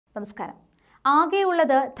നമസ്കാരം.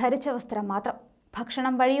 ആകെയുള്ളത് ധരിച്ച വസ്ത്രം മാത്രം.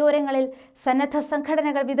 ഭക്ഷണം വഴിയോരങ്ങളിൽ സന്നദ്ധ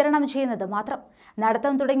സംഘടനകൾ വിതരണം ചെയ്യുന്നത് മാത്രം.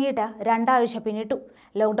 നടത്തം തുടങ്ങിയിട്ട് 2 ആഴ്ച പിന്നിട്ടു.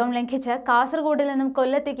 ലോക്ക്ഡൌൺ ലംഘിച്ച് കാസർഗോഡിൽ നിന്നും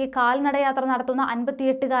കൊല്ലത്തേക്ക് കാൽനടയാത്ര നടത്തുന്ന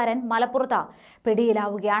 58കാരൻ മലപ്പുറത്ത്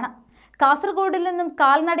പിടിയിലാവുകയാണ്. കാസർഗോഡിൽ നിന്നും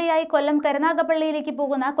കാൽനടയായി കൊല്ലം കരുനാഗപ്പള്ളിയിലേക്ക്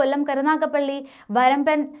പോകുന്ന കൊല്ലം കരുനാഗപ്പള്ളി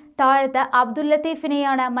വരമ്പൻ താഴത്ത് അബ്ദുൽ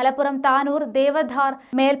ലത്തീഫിനെയാണ് മലപ്പുറം താനൂർ ദേവധാർ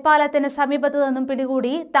മേൽപ്പാലത്തിന് സമീപത്തു നിന്നും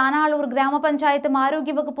പിടികൂടി താനാളൂർ ഗ്രാമപഞ്ചായത്തും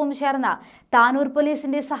ആരോഗ്യവകുപ്പും ചേർന്ന് താനൂർ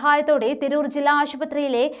പോലീസിന്റെ സഹായത്തോടെ തിരൂർ ജില്ലാ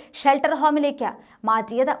ആശുപത്രിയിലെ ഷെൽട്ടർ ഹോമിലേക്ക്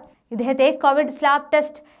മാറ്റിയത്. ഇദ്ദേഹത്തെ കോവിഡ് സ്ലാബ്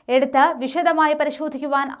ടെസ്റ്റ് എടുത്ത് വിശദമായി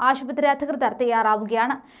പരിശോധിക്കുവാൻ ആശുപത്രി അധികൃതർ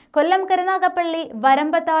തയ്യാറാവുകയാണ്. കൊല്ലം കരുനാഗപ്പള്ളി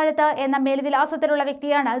വരമ്പത്താഴത്ത് എന്ന മേൽവിലാസത്തിലുള്ള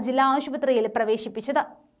വ്യക്തിയാണ് ജില്ലാ ആശുപത്രിയിൽ പ്രവേശിപ്പിച്ചത്.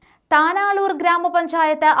 താനാളൂർ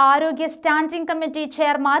ഗ്രാമപഞ്ചായത്ത് ആരോഗ്യ standing committee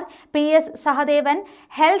chairman PS Sahadevan,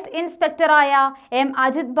 health ഇൻസ്പെക്ടറായ M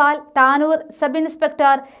Ajith ബാൽ, Tanur sub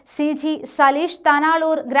inspector CG Saleesh,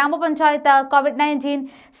 Tanalur ഗ്രാമപഞ്ചായത്ത് COVID-19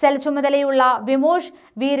 സെൽ ചുമതലയുള്ള വിമോഷ്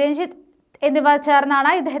V രഞ്ജിത്ത് എന്നിവർ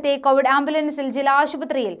ചേർന്നാണ് ഇദ്ദേഹത്തെ കോവിഡ് ആംബുലൻസിൽ ജില്ലാ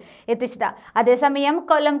ആശുപത്രിയിൽ എത്തിച്ചത്. അതേസമയം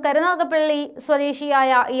കൊല്ലം കരുനാഗപ്പള്ളി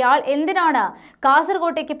സ്വദേശിയായ ഇയാൾ എന്തിനാണ്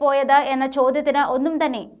കാസർഗോട്ടേക്ക് പോയത് എന്ന ചോദ്യത്തിന് ഒന്നും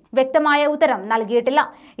തന്നെ വ്യക്തമായ ഉത്തരം നൽകിയിട്ടില്ല.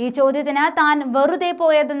 ഈ ചോദ്യത്തിന് താൻ വെറുതെ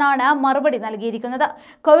പോയതെന്നാണ് മറുപടി നൽകിയിരിക്കുന്നത്.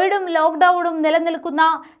 കോവിഡും ലോക്ക്ഡൌണും നിലനിൽക്കുന്ന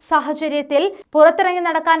സാഹചര്യത്തിൽ പുറത്തിറങ്ങി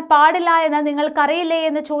നടക്കാൻ പാടില്ല എന്ന് നിങ്ങൾക്കറിയില്ലേ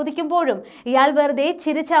എന്ന് ചോദിക്കുമ്പോഴും ഇയാൾ വെറുതെ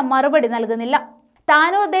ചിരിച്ച മറുപടി നൽകുന്നില്ല.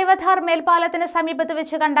 താനൂർ ദേവധാർ മേൽപ്പാലത്തിന് സമീപത്ത്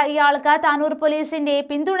വെച്ച് കണ്ട ഇയാൾക്ക് താനൂർ പോലീസിന്റെ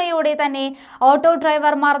പിന്തുണയോടെ തന്നെ ഓട്ടോ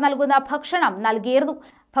ഡ്രൈവർമാർ നൽകുന്ന ഭക്ഷണം നൽകിയിരുന്നു.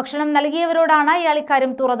 ഭക്ഷണം നൽകിയവരോടാണ് ഇയാൾ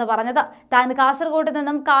ഇക്കാര്യം തുറന്നു പറഞ്ഞത്. താൻ കാസർഗോഡ്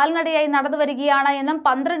നിന്നും കാൽനടയായി നടന്നു വരികയാണ് എന്നും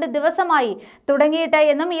 12 ദിവസമായി തുടങ്ങിയിട്ട്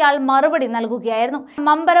എന്നും ഇയാൾ മറുപടി നൽകുകയായിരുന്നു.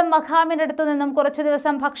 മമ്പരം മഖാമിനടുത്തു നിന്നും കുറച്ചു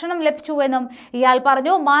ദിവസം ഭക്ഷണം ലഭിച്ചുവെന്നും ഇയാൾ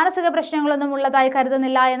പറഞ്ഞു. മാനസിക പ്രശ്നങ്ങളൊന്നും ഉള്ളതായി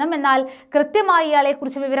കരുതുന്നില്ല എന്നും, എന്നാൽ കൃത്യമായി ഇയാളെ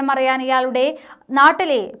കുറിച്ച് വിവരം അറിയാൻ ഇയാളുടെ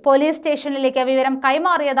നാട്ടിലെ പോലീസ് സ്റ്റേഷനിലേക്ക് വിവരം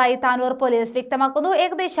കൈമാറിയതായി താനൂർ പോലീസ് വ്യക്തമാക്കുന്നു.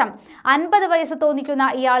 ഏകദേശം 50 വയസ്സ് തോന്നിക്കുന്ന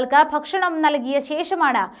ഇയാൾക്ക് ഭക്ഷണം നൽകിയ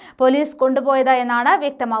ശേഷമാണ് പോലീസ് കൊണ്ടുപോയത് എന്നാണ്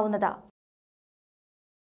വ്യക്തമാവുന്നത്.